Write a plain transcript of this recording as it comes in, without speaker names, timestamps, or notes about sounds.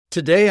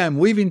Today, I'm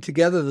weaving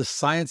together the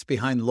science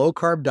behind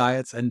low-carb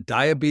diets and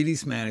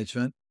diabetes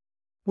management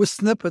with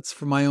snippets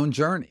from my own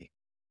journey.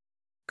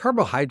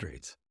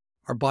 Carbohydrates,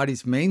 our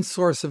body's main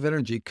source of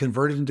energy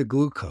converted into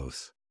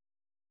glucose.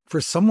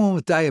 For someone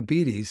with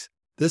diabetes,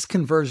 this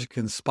conversion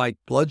can spike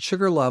blood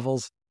sugar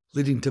levels,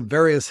 leading to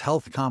various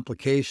health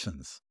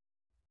complications.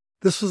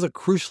 This was a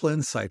crucial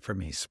insight for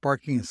me,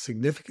 sparking a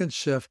significant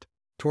shift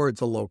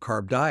towards a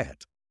low-carb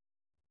diet.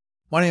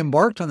 When I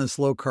embarked on this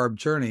low-carb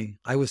journey,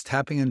 I was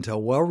tapping into a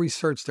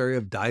well-researched area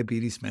of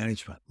diabetes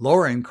management.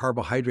 Lowering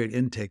carbohydrate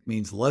intake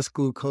means less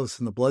glucose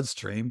in the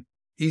bloodstream,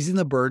 easing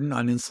the burden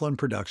on insulin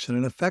production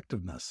and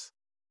effectiveness.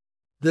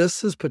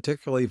 This is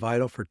particularly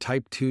vital for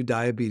type 2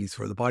 diabetes,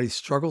 where the body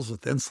struggles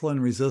with insulin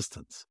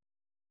resistance.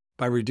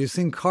 By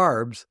reducing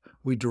carbs,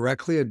 we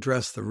directly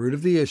address the root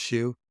of the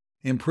issue,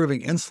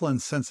 improving insulin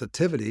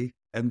sensitivity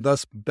and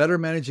thus better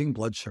managing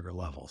blood sugar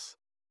levels.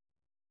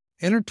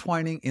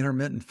 Intertwining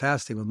intermittent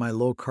fasting with my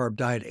low-carb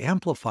diet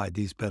amplified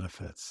these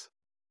benefits.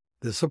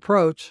 This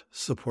approach,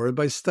 supported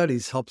by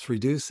studies, helps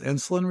reduce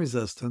insulin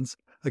resistance,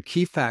 a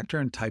key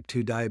factor in type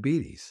 2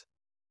 diabetes.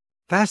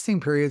 Fasting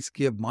periods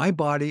give my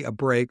body a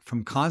break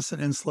from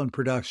constant insulin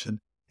production,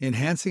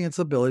 enhancing its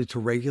ability to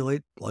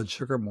regulate blood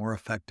sugar more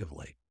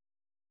effectively.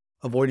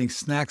 Avoiding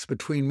snacks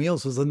between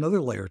meals was another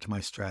layer to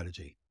my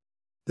strategy.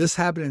 This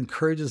habit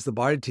encourages the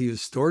body to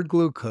use stored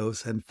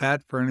glucose and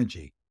fat for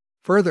energy,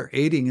 further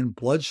aiding in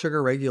blood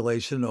sugar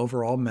regulation and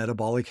overall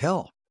metabolic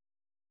health.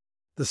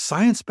 The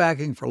science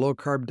backing for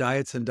low-carb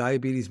diets and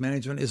diabetes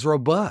management is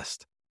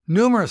robust.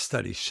 Numerous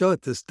studies show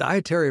that this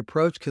dietary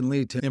approach can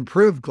lead to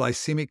improved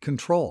glycemic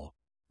control,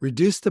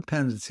 reduced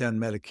dependency on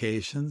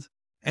medications,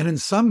 and in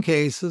some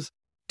cases,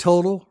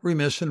 total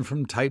remission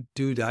from type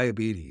 2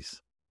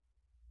 diabetes.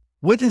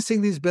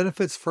 Witnessing these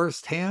benefits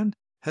firsthand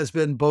has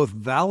been both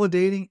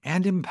validating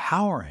and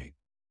empowering.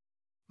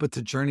 But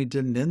the journey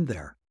didn't end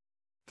there.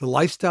 The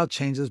lifestyle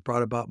changes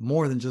brought about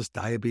more than just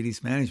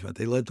diabetes management.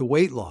 They led to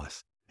weight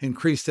loss,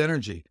 increased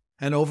energy,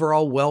 and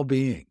overall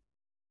well-being.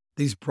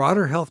 These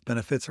broader health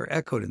benefits are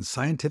echoed in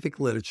scientific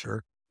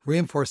literature,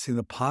 reinforcing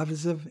the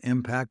positive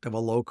impact of a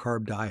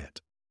low-carb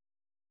diet.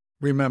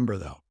 Remember,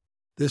 though,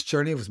 this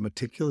journey was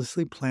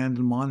meticulously planned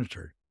and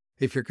monitored.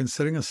 If you're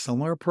considering a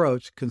similar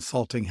approach,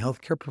 consulting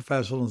healthcare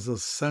professionals is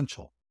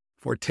essential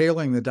for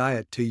tailoring the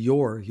diet to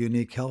your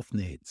unique health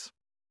needs.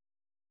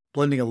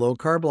 Blending a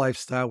low-carb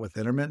lifestyle with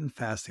intermittent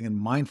fasting and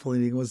mindful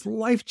eating was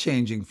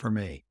life-changing for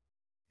me.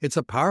 It's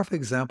a powerful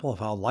example of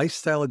how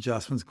lifestyle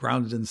adjustments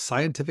grounded in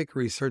scientific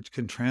research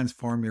can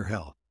transform your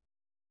health.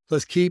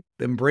 Let's keep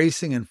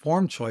embracing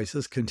informed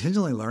choices,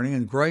 continually learning,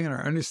 and growing in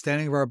our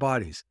understanding of our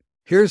bodies.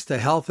 Here's to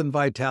health and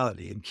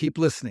vitality, and keep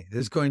listening.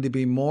 There's going to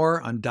be more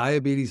on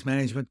diabetes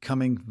management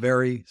coming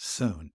very soon.